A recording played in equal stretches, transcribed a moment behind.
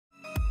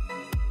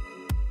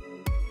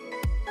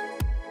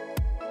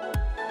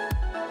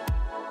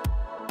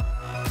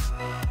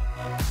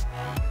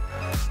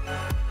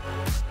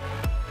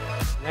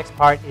next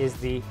part is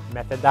the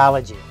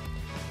methodology.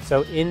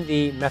 So in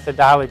the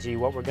methodology,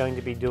 what we're going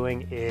to be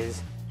doing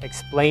is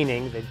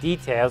explaining the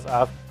details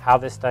of how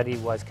the study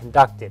was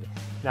conducted.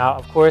 Now,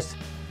 of course,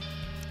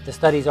 the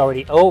study's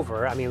already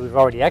over. I mean, we've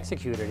already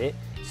executed it,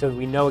 so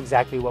we know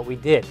exactly what we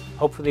did.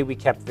 Hopefully, we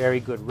kept very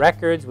good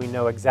records. We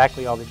know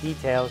exactly all the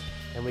details,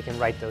 and we can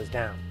write those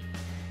down.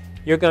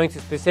 You're going to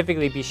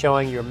specifically be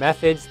showing your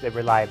methods, the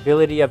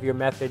reliability of your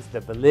methods, the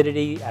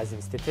validity, as in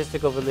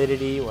statistical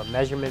validity or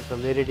measurement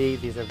validity.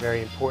 These are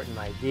very important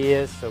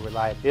ideas, so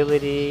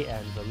reliability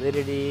and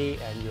validity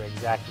and your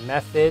exact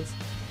methods.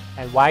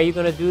 And why are you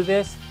going to do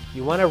this?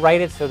 You want to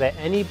write it so that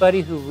anybody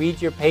who reads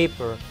your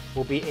paper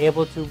will be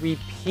able to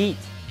repeat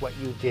what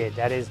you did.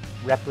 That is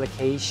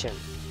replication.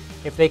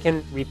 If they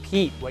can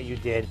repeat what you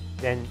did,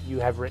 then you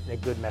have written a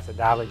good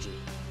methodology.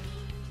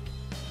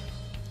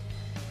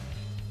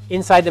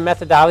 Inside the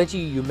methodology,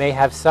 you may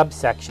have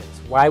subsections.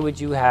 Why would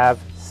you have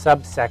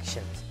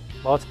subsections?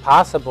 Well, it's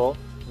possible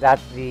that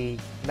the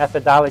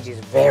methodology is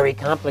very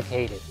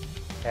complicated.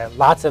 There are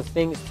lots of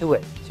things to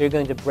it, so you're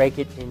going to break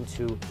it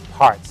into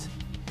parts.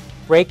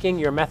 Breaking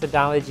your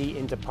methodology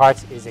into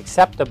parts is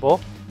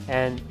acceptable,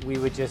 and we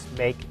would just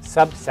make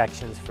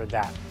subsections for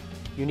that.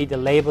 You need to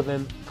label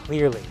them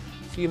clearly.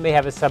 So you may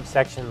have a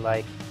subsection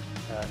like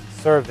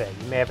survey.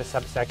 You may have a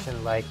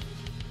subsection like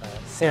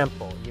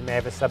sample. You may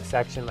have a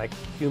subsection like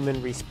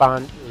human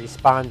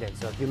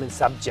respondents or human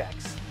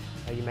subjects.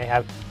 You may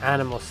have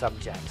animal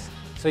subjects.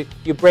 So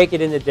you break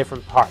it into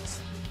different parts.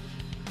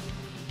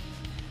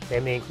 They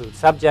may include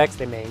subjects.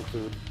 They may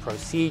include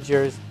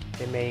procedures.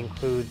 They may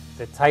include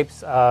the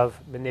types of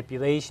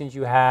manipulations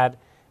you had.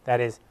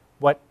 That is,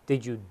 what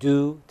did you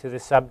do to the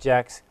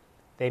subjects?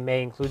 They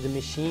may include the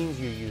machines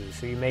you use.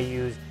 So you may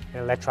use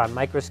an electron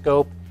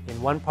microscope in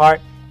one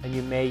part, and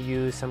you may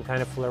use some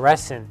kind of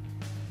fluorescing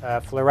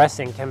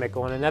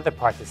chemical in another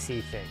part to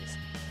see things.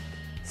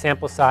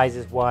 Sample size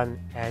is one,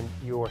 and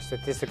your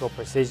statistical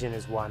precision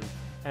is one.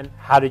 And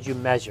how did you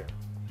measure?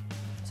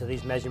 So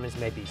these measurements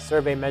may be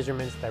survey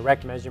measurements,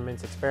 direct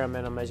measurements,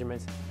 experimental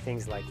measurements,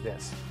 things like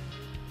this.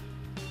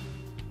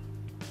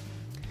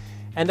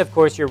 And of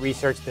course, your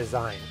research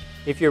design.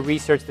 If your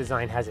research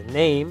design has a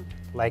name,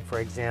 like for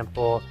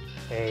example,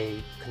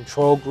 a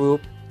control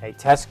group, a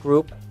test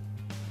group,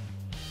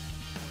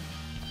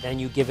 then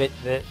you give it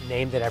the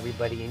name that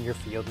everybody in your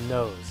field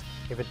knows.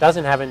 If it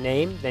doesn't have a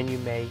name, then you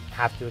may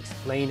have to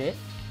explain it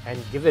and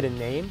give it a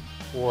name,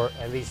 or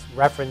at least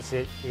reference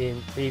it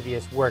in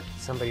previous work,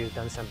 somebody who's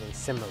done something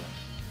similar.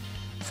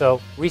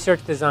 So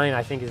research design,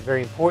 I think, is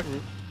very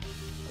important.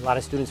 A lot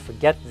of students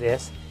forget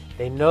this.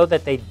 They know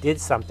that they did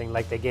something,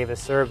 like they gave a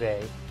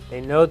survey.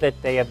 They know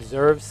that they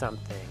observed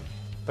something.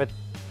 But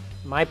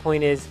my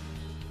point is,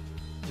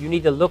 you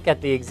need to look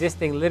at the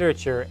existing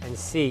literature and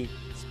see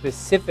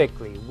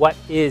specifically what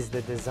is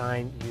the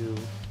design you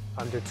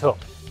undertook.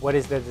 What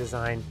is the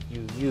design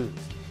you used?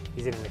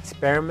 Is it an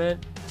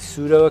experiment, a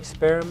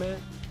pseudo-experiment?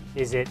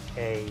 Is it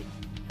an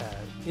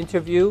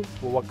interview?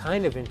 Well, what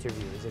kind of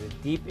interview? Is it a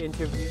deep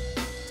interview?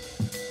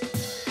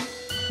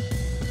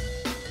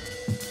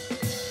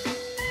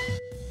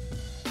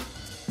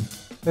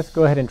 Let's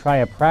go ahead and try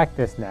a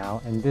practice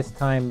now, and this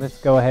time let's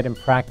go ahead and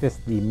practice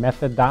the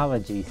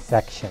methodology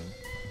section.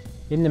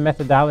 In the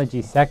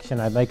methodology section,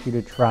 I'd like you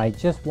to try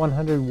just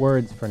 100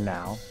 words for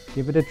now.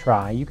 Give it a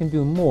try. You can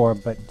do more,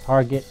 but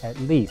target at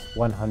least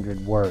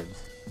 100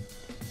 words.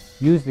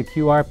 Use the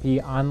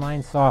QRP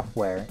online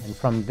software, and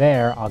from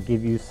there I'll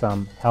give you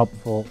some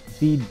helpful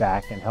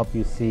feedback and help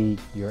you see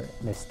your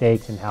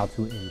mistakes and how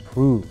to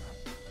improve.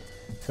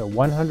 So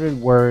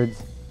 100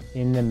 words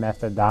in the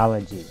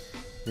methodology.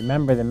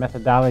 Remember, the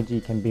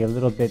methodology can be a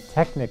little bit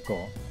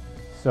technical,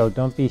 so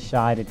don't be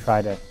shy to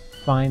try to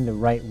find the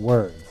right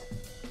words.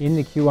 In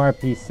the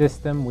QRP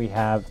system, we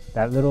have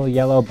that little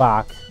yellow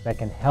box that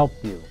can help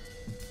you.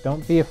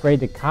 Don't be afraid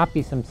to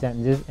copy some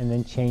sentences and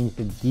then change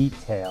the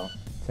detail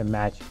to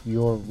match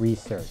your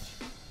research.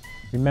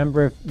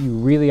 Remember, if you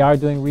really are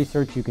doing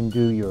research, you can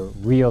do your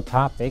real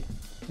topic.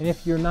 And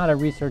if you're not a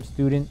research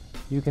student,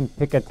 you can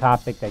pick a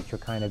topic that you're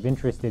kind of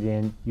interested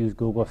in. Use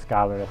Google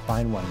Scholar to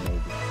find one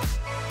maybe.